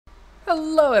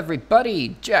Hello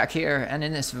everybody, Jack here, and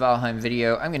in this Valheim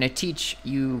video I'm going to teach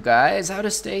you guys how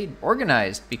to stay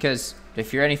organized, because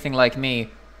if you're anything like me,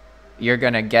 you're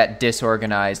going to get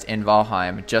disorganized in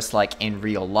Valheim just like in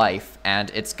real life,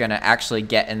 and it's going to actually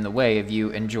get in the way of you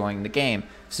enjoying the game,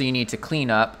 so you need to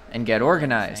clean up and get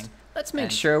organized. Let's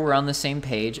make sure we're on the same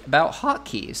page about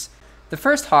hotkeys. The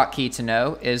first hotkey to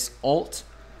know is Alt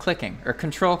clicking, or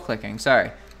control clicking,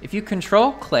 sorry. If you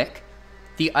control click,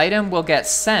 the item will get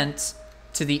sent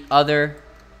to the other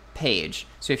page.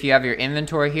 So if you have your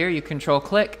inventory here, you control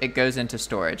click, it goes into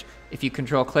storage. If you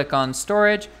control click on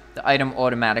storage, the item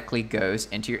automatically goes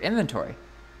into your inventory.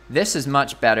 This is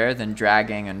much better than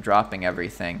dragging and dropping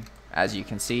everything. As you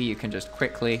can see, you can just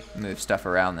quickly move stuff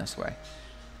around this way.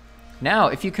 Now,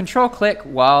 if you control click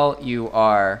while you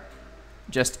are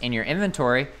just in your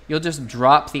inventory, you'll just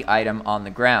drop the item on the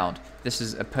ground. This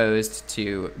is opposed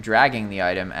to dragging the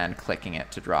item and clicking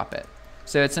it to drop it.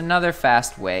 So it's another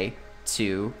fast way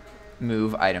to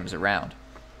move items around.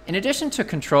 In addition to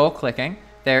control clicking,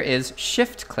 there is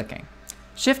shift clicking.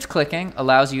 Shift clicking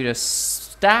allows you to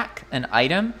stack an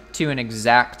item to an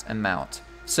exact amount.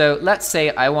 So let's say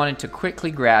I wanted to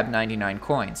quickly grab 99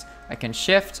 coins. I can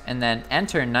shift and then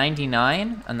enter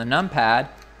 99 on the numpad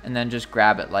and then just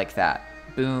grab it like that.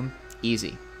 Boom,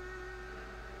 easy.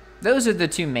 Those are the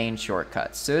two main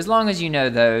shortcuts, so as long as you know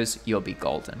those, you'll be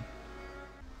golden.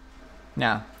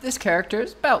 Now, this character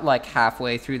is about like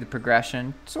halfway through the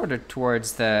progression, sort of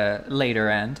towards the later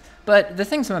end, but the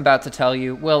things I'm about to tell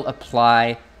you will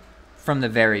apply from the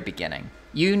very beginning.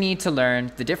 You need to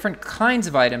learn the different kinds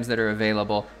of items that are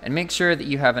available and make sure that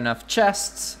you have enough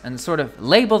chests and sort of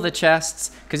label the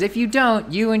chests, because if you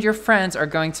don't, you and your friends are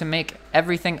going to make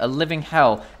everything a living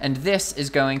hell, and this is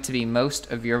going to be most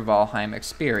of your Valheim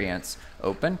experience.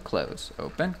 Open, close,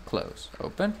 open, close,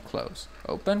 open, close,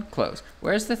 open, close.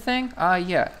 Where's the thing? Ah,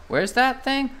 yeah. Where's that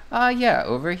thing? Ah, yeah,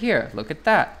 over here. Look at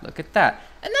that, look at that.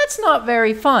 And that's not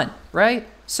very fun, right?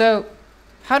 So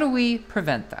how do we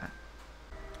prevent that?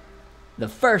 The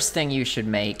first thing you should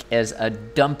make is a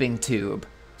dumping tube.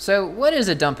 So what is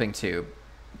a dumping tube?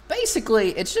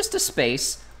 Basically, it's just a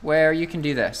space where you can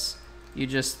do this. You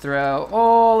just throw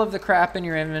all of the crap in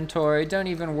your inventory. Don't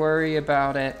even worry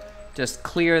about it. Just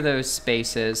clear those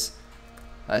spaces.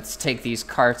 Let's take these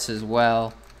carts as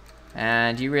well.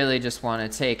 And you really just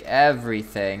want to take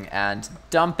everything and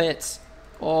dump it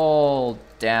all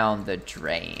down the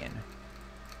drain.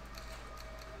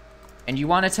 And you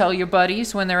want to tell your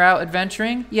buddies when they're out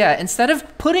adventuring? Yeah, instead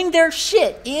of putting their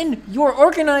shit in your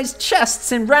organized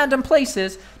chests in random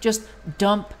places, just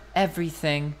dump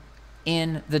everything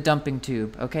in the dumping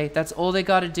tube, okay? That's all they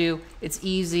gotta do. It's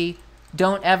easy.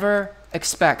 Don't ever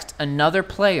expect another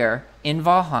player in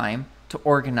Valheim to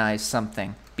organize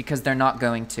something, because they're not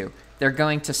going to. They're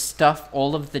going to stuff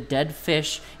all of the dead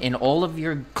fish in all of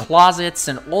your closets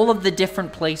and all of the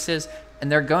different places,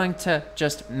 and they're going to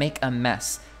just make a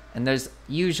mess. And there's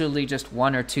usually just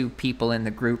one or two people in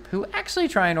the group who actually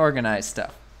try and organize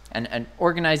stuff. And an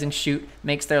organizing shoot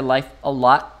makes their life a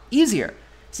lot easier.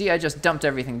 See, I just dumped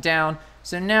everything down.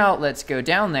 So now let's go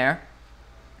down there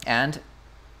and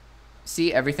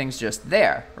see, everything's just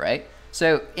there, right?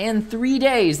 So in 3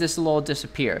 days, this will all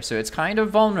disappear. So it's kind of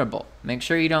vulnerable. Make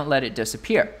sure you don't let it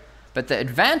disappear. But the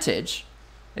advantage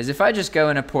is if I just go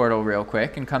in a portal real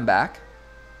quick and come back,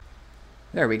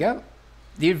 there we go.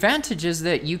 The advantage is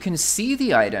that you can see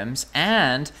the items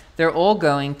and they're all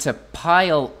going to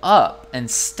pile up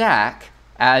and stack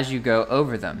as you go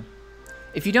over them.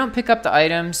 If you don't pick up the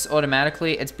items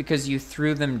automatically, it's because you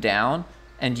threw them down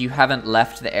and you haven't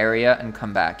left the area and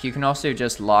come back. You can also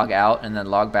just log out and then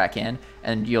log back in,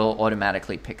 and you'll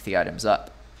automatically pick the items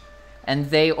up. And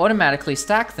they automatically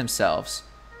stack themselves.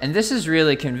 And this is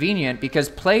really convenient because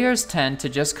players tend to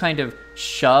just kind of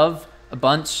shove a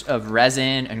bunch of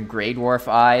resin and Grey Dwarf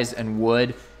eyes and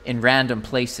wood in random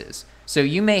places. So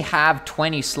you may have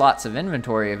 20 slots of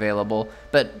inventory available,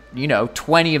 but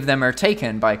 20 of them are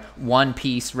taken by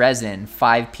 1-piece resin,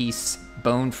 5-piece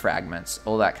bone fragments,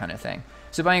 all that kind of thing.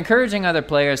 So by encouraging other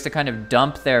players to kind of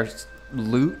dump their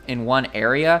loot in one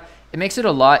area, it makes it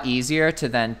a lot easier to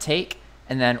then take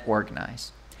and then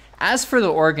organize. As for the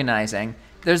organizing,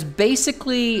 there's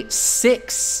basically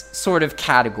 6 sort of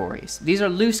categories. These are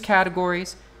loose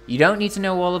categories. You don't need to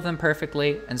know all of them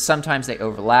perfectly, and sometimes they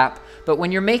overlap. But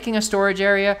when you're making a storage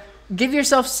area, give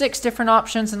yourself 6 different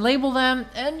options and label them,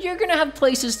 and you're gonna have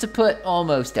places to put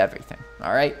almost everything,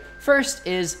 all right? First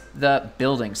is the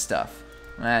building stuff.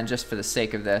 And just for the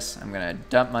sake of this, I'm gonna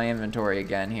dump my inventory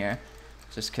again here,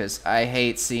 just because I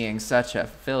hate seeing such a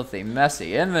filthy,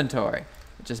 messy inventory.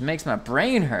 It just makes my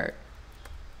brain hurt.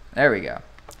 There we go.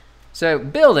 So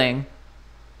building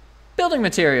Building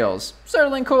materials,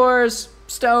 sterling cores,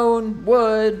 stone,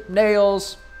 wood,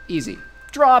 nails, easy.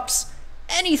 Drops,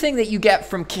 anything that you get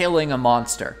from killing a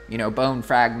monster. You know, bone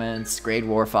fragments, Great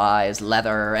Dwarf eyes,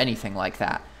 leather, anything like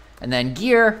that. And then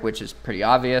gear, which is pretty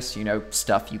obvious, you know,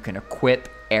 stuff you can equip,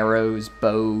 arrows,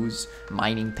 bows,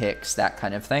 mining picks, that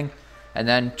kind of thing. And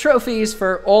then trophies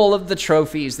for all of the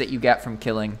trophies that you get from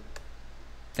killing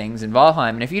things in Valheim.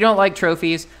 And if you don't like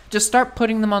trophies, just start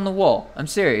putting them on the wall. I'm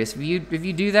serious. If you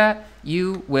do that,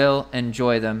 you will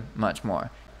enjoy them much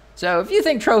more. So if you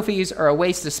think trophies are a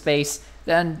waste of space,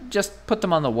 then just put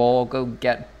them on the wall, go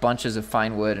get bunches of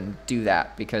fine wood and do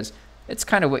that, because it's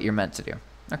kind of what you're meant to do.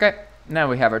 Okay, now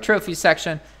we have our trophies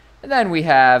section, and then we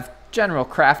have general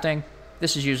crafting.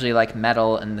 This is usually like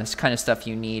metal and this kind of stuff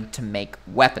you need to make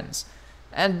weapons.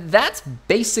 And that's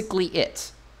basically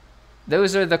it.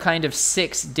 Those are the kind of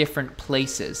 6 different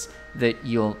places that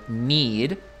you'll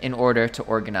need in order to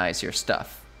organize your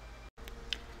stuff.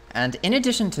 And in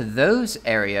addition to those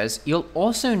areas, you'll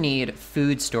also need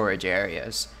food storage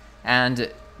areas.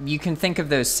 And you can think of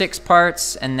those 6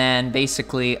 parts and then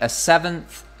basically a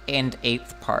 7th and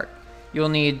 8th part. You'll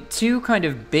need 2 kind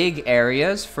of big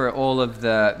areas for all of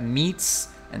the meats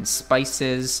and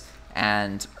spices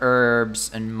and herbs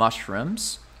and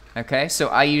mushrooms. Okay, so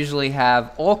I usually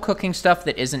have all cooking stuff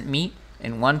that isn't meat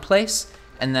in one place,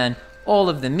 and then all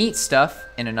of the meat stuff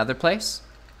in another place.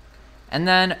 And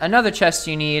then another chest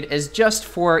you need is just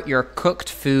for your cooked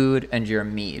food and your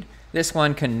mead. This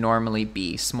one can normally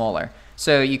be smaller.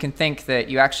 So you can think that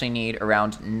you actually need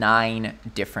around 9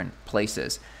 different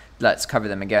places. Let's cover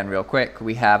them again real quick.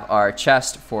 We have our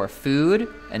chest for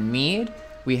food and mead.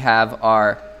 We have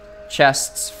our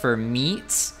chests for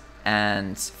meats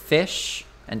and fish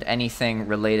and anything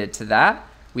related to that.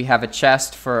 We have a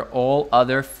chest for all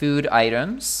other food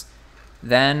items.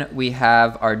 Then we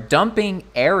have our dumping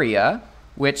area,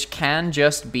 which can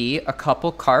just be a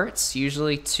couple carts,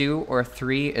 usually 2 or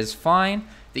 3 is fine,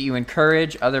 that you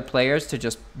encourage other players to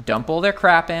just dump all their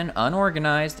crap in,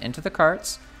 unorganized, into the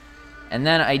carts. And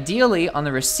then ideally, on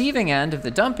the receiving end of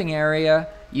the dumping area,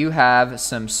 you have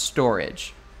some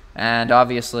storage. And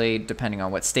obviously, depending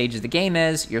on what stage of the game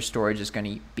is, your storage is going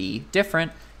to be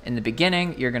different. In the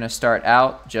beginning, you're going to start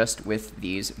out just with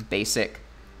these basic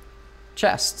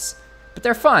chests. But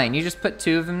they're fine. You just put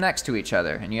 2 of them next to each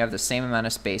other, and you have the same amount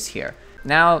of space here.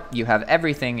 Now you have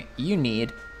everything you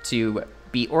need to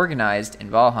be organized in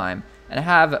Valheim and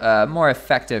have a more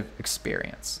effective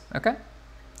experience. Okay?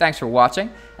 Thanks for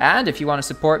watching, and if you want to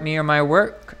support me or my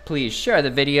work, please share the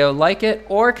video, like it,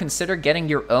 or consider getting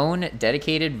your own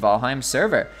dedicated Valheim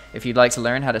server. If you'd like to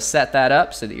learn how to set that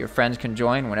up so that your friends can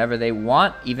join whenever they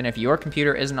want, even if your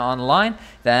computer isn't online,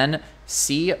 then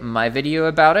see my video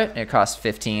about it. It costs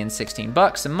 15, 16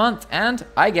 bucks a month, and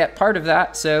I get part of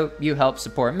that, so you help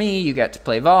support me, you get to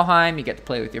play Valheim, you get to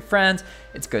play with your friends.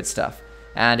 It's good stuff.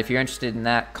 And if you're interested in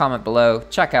that, comment below,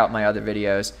 check out my other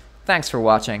videos. Thanks for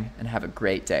watching, and have a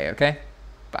great day, okay?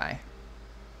 Bye.